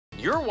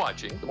You're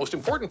watching the most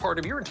important part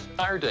of your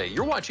entire day.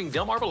 You're watching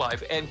Delmarva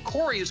Live, and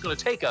Corey is going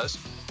to take us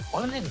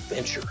on an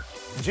adventure.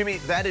 Jimmy,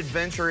 that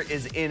adventure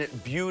is in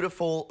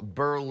beautiful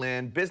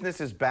Berlin. Business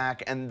is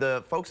back, and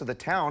the folks of the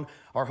town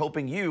are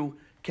hoping you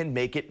can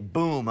make it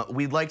boom.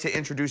 We'd like to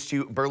introduce to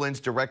you Berlin's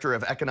Director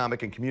of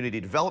Economic and Community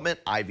Development,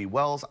 Ivy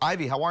Wells.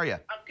 Ivy, how are you?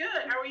 I'm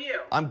good. How are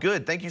you? I'm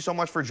good. Thank you so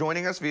much for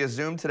joining us via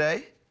Zoom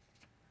today.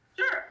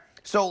 Sure.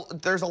 So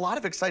there's a lot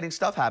of exciting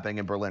stuff happening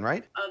in Berlin,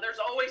 right? There's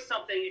always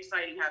something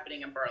exciting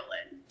happening in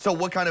Berlin. So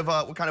what kind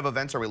of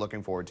events are we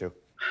looking forward to?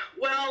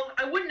 Well,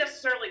 I wouldn't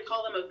necessarily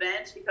call them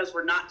events because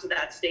we're not to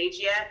that stage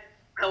yet.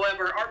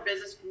 However, our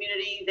business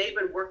community, they've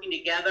been working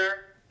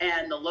together,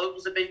 and the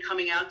locals have been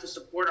coming out to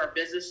support our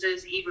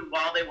businesses even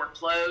while they were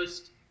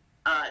closed.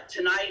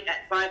 Tonight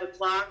at 5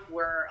 o'clock,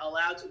 we're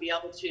allowed to be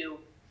able to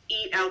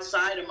eat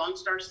outside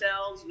amongst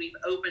ourselves. We've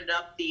opened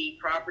up the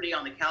property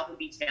on the Calvin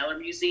B. Taylor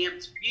Museum.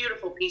 It's a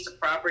beautiful piece of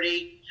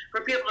property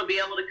for people to be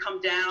able to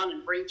come down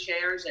and bring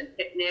chairs and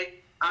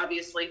picnic,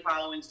 obviously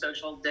following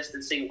social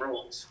distancing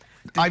rules.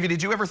 Ivy,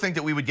 did you ever think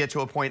that we would get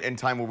to a point in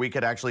time where we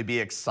could actually be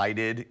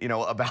excited,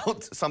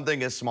 about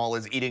something as small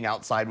as eating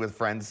outside with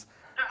friends?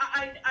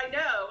 I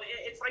know.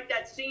 It's like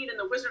that scene in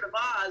The Wizard of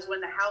Oz when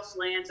the house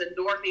lands and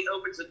Dorothy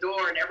opens the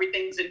door and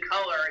everything's in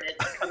color and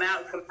it's come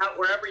out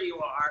wherever you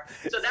are.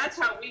 So that's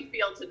how we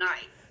feel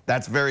tonight.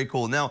 That's very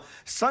cool. Now,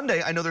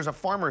 Sunday, I know there's a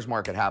farmer's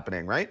market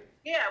happening, right?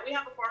 Yeah, we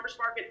have a farmer's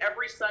market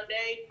every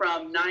Sunday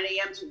from 9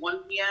 a.m. to 1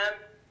 p.m.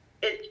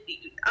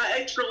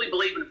 I truly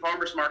believe in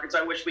farmers markets.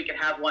 I wish we could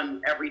have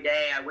one every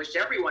day. I wish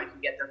everyone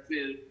could get their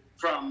food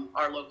from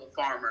our local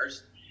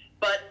farmers.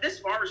 But this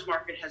farmers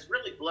market has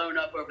really blown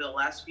up over the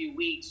last few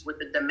weeks with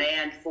the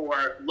demand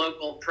for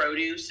local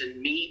produce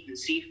and meat and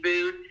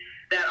seafood,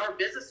 that our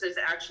businesses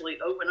actually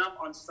open up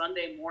on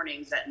Sunday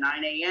mornings at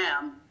 9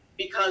 a.m.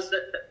 because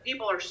the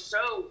people are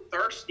so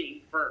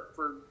thirsty for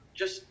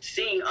just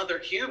seeing other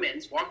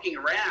humans walking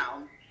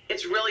around.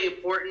 It's really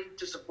important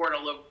to support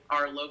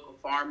our local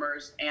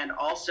farmers and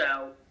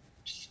also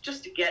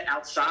just to get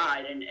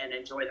outside and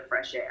enjoy the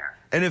fresh air.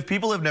 And if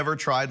people have never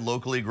tried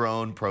locally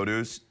grown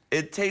produce,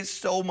 it tastes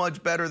so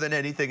much better than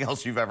anything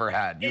else you've ever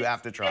had. You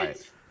have to try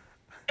it.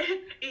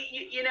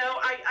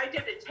 I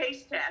did a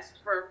taste test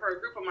for a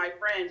group of my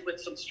friends with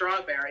some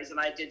strawberries, and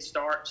I did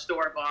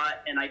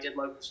store-bought and I did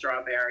local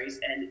strawberries,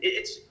 and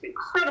it's an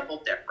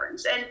incredible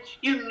difference. And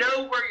you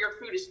know where your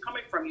food is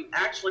coming from. You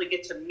actually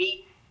get to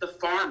meet the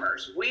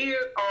farmers. We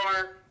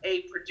are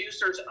a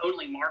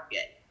producers-only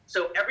market.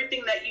 So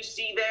everything that you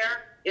see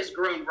there is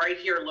grown right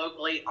here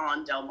locally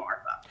on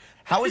Delmarva.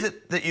 How is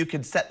it that you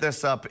can set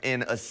this up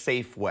in a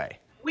safe way?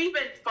 We've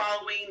been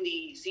following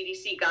the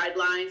CDC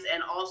guidelines,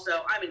 and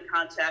also I'm in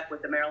contact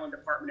with the Maryland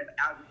Department of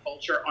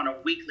Agriculture on a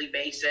weekly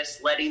basis,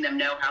 letting them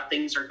know how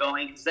things are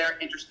going because they're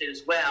interested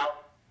as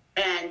well.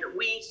 And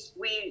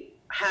we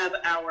have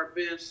our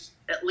booths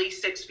at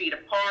least 6 feet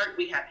apart.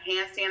 We have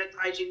hand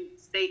sanitizing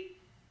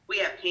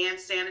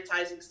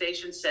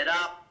stations set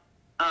up.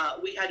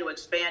 We had to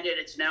expand it.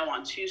 It's now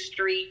on 2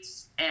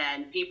 streets,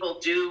 and people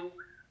do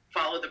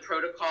follow the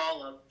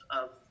protocol of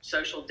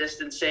social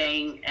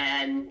distancing,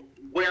 and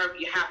where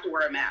you have to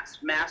wear a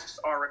mask. Masks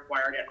are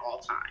required at all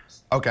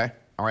times. Okay.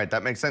 All right.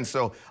 That makes sense.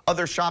 So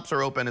other shops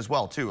are open as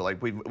well, too.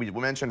 Like we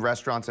mentioned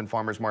restaurants and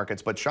farmers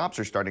markets, but shops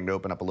are starting to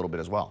open up a little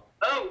bit as well.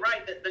 Oh,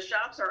 right. The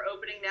shops are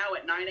opening now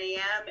at 9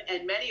 a.m.,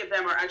 and many of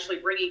them are actually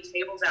bringing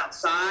tables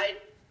outside.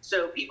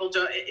 So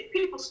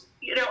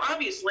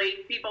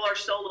obviously people are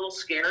still a little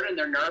scared and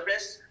they're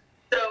nervous.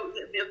 So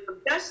the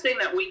best thing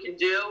that we can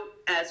do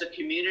as a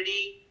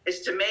community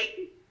is to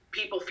make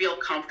people feel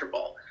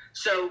comfortable.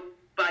 So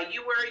by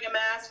you wearing a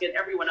mask and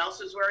everyone else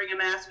is wearing a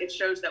mask, it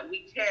shows that we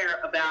care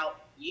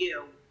about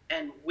you,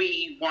 and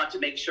we want to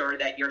make sure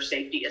that your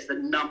safety is the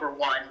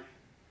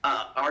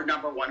our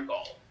number one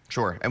goal.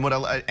 Sure,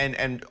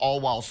 and all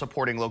while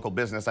supporting local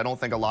business. I don't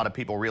think a lot of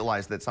people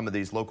realize that some of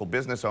these local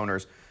business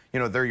owners,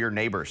 they're your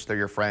neighbors, they're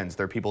your friends,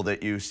 they're people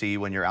that you see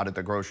when you're out at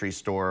the grocery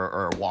store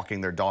or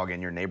walking their dog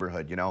in your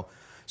neighborhood,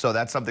 So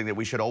that's something that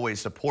we should always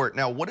support.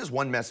 Now, what is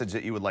one message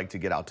that you would like to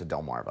get out to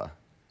Delmarva?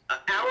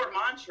 Our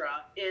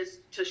mantra is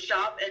to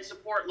shop and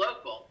support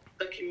local.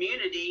 The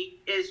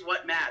community is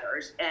what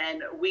matters,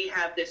 and we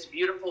have this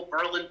beautiful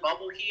Berlin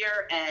bubble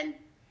here, and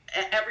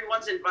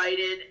everyone's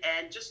invited,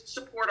 and just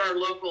support our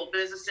local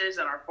businesses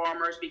and our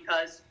farmers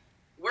because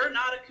we're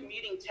not a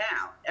commuting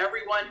town.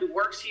 Everyone who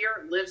works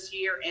here, lives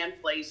here, and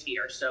plays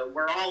here, so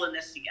we're all in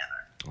this together.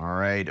 All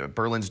right.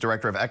 Berlin's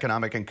Director of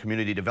Economic and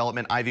Community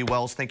Development, Ivy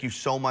Wells, thank you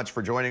so much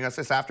for joining us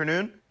this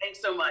afternoon. Thanks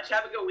so much.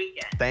 Have a good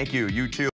weekend. Thank you. You too.